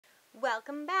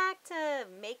Welcome back to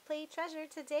Make Play Treasure.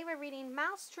 Today we're reading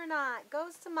Mousetronaut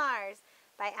Goes to Mars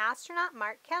by astronaut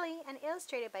Mark Kelly and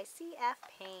illustrated by C.F.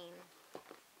 Payne.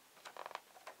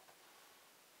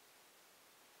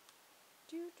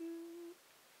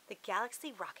 The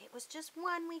Galaxy rocket was just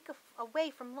 1 week away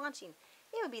from launching.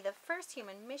 It would be the first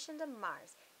human mission to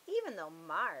Mars. Even though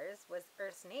Mars was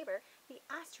Earth's neighbor, the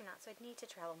astronauts would need to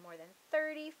travel more than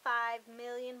 35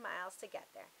 million miles to get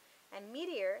there. And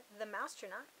Meteor, the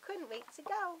Mousetronaut, couldn't wait to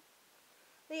go.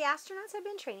 The astronauts had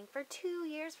been training for 2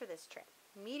 years for this trip.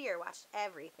 Meteor watched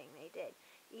everything they did.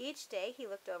 Each day he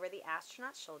looked over the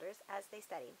astronauts' shoulders as they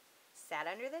studied, sat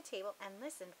under the table and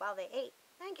listened while they ate,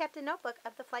 and kept a notebook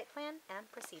of the flight plan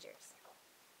and procedures.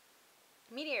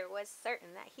 Meteor was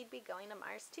certain that he'd be going to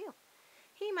Mars too.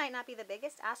 He might not be the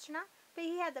biggest astronaut, but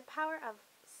he had the power of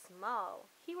small.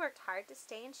 He worked hard to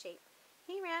stay in shape.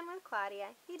 He ran with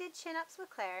Claudia. He did chin-ups with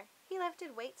Claire. He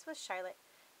lifted weights with Charlotte.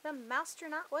 The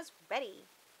Mousetronaut was ready.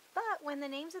 But when the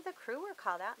names of the crew were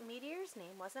called out, Meteor's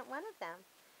name wasn't one of them.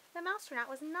 The Mousetronaut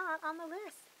was not on the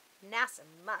list. NASA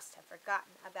must have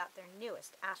forgotten about their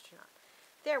newest astronaut.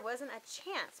 There wasn't a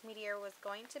chance Meteor was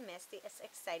going to miss this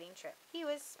exciting trip. He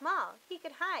was small. He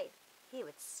could hide. He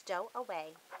would stow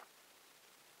away.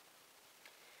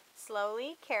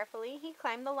 Slowly, carefully, he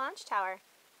climbed the launch tower.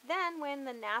 Then, when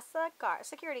the NASA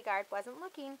security guard wasn't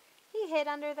looking, he hid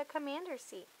under the commander's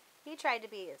seat. He tried to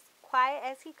be as quiet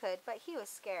as he could, but he was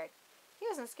scared. He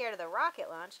wasn't scared of the rocket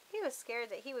launch. He was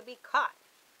scared that he would be caught.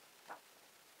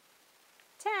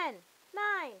 10,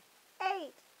 9,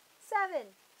 8, 7,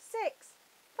 6,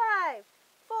 5,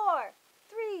 4,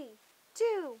 3,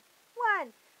 2,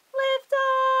 1. Lift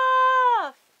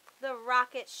off! The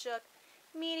rocket shook.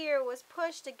 Meteor was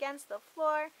pushed against the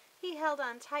floor. He held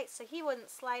on tight so he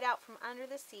wouldn't slide out from under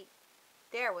the seat.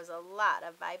 There was a lot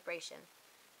of vibration,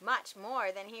 much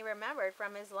more than he remembered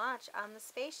from his launch on the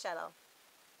space shuttle,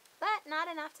 but not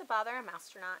enough to bother a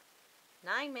Mousetronaut.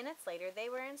 9 minutes later, they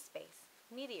were in space.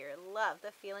 Meteor loved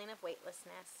the feeling of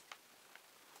weightlessness.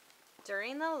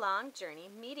 During the long journey,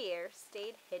 Meteor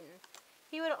stayed hidden.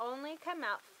 He would only come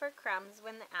out for crumbs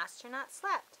when the astronaut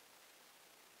slept.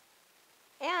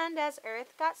 And as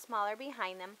Earth got smaller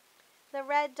behind them, the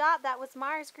red dot that was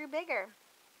Mars grew bigger.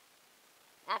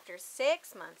 After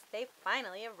 6 months, they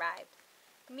finally arrived.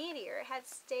 Meteor had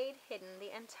stayed hidden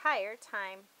the entire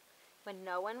time. When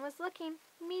no one was looking,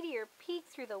 Meteor peeked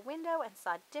through the window and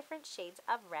saw different shades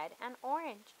of red and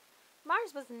orange.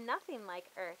 Mars was nothing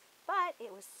like Earth, but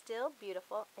it was still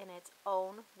beautiful in its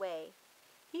own way.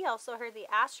 He also heard the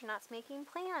astronauts making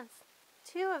plans.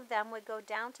 2 of them would go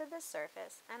down to the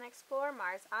surface and explore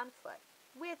Mars on foot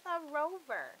with a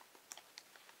rover.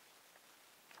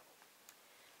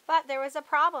 But there was a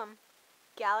problem.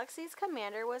 Galaxy's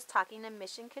commander was talking to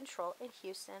Mission Control in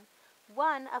Houston.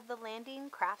 One of the landing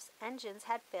craft's engines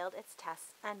had failed its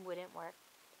tests and wouldn't work.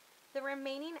 The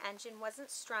remaining engine wasn't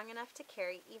strong enough to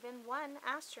carry even 1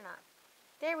 astronaut.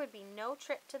 There would be no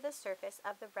trip to the surface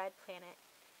of the red planet.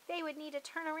 They would need to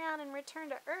turn around and return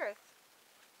to Earth.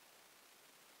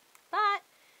 But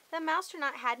the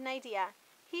Mousetronaut had an idea.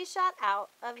 He shot out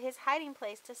of his hiding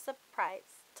place to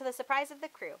the surprise of the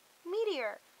crew.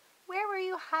 "Meteor, where were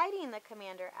you hiding?" the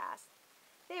commander asked.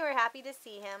 They were happy to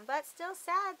see him, but still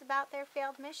sad about their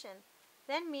failed mission.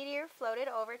 Then Meteor floated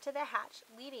over to the hatch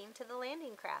leading to the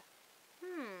landing craft.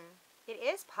 It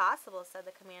is possible," said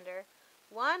the commander.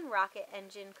 1 rocket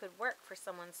engine could work for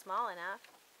someone small enough.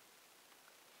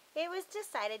 It was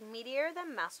decided Meteor the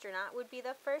Mousetronaut would be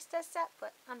the first to set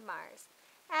foot on Mars.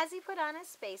 As he put on his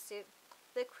spacesuit,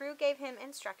 the crew gave him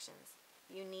instructions.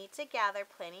 "You need to gather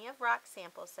plenty of rock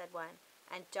samples," said one.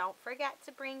 "And don't forget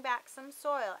to bring back some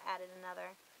soil," added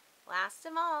another. Last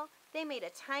of all, they made a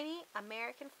tiny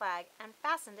American flag and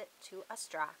fastened it to a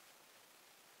straw.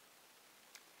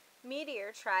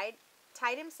 Meteor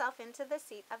tied himself into the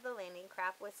seat of the landing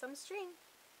craft with some string.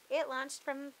 It launched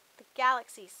from the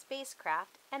Galaxy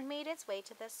spacecraft and made its way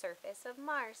to the surface of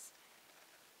Mars.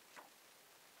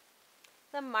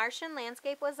 The Martian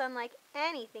landscape was unlike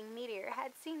anything Meteor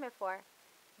had seen before.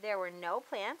 There were no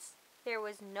plants. There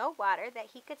was no water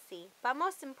that he could see, but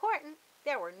most important,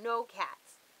 there were no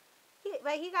cats.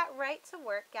 But he got right to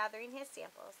work gathering his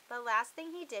samples. The last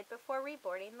thing he did before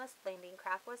reboarding the landing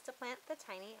craft was to plant the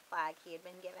tiny flag he had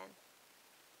been given.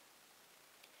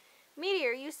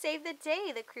 "Meteor, you saved the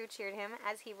day," the crew cheered him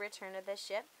as he returned to the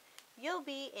ship. "You'll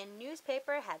be in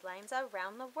newspaper headlines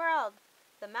around the world."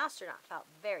 The Mousetronaut felt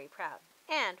very proud.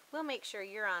 "And we'll make sure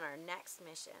you're on our next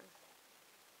mission."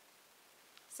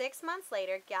 6 months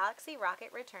later, Galaxy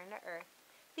rocket returned to Earth.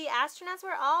 The astronauts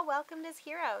were all welcomed as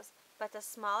heroes, but the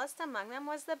smallest among them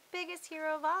was the biggest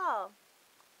hero of all.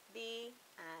 The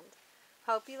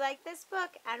Hope you like this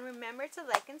book, and remember to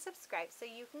like and subscribe so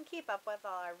you can keep up with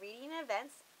all our reading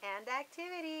events and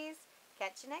activities.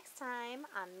 Catch you next time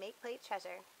on Make Plate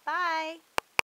Treasure. Bye!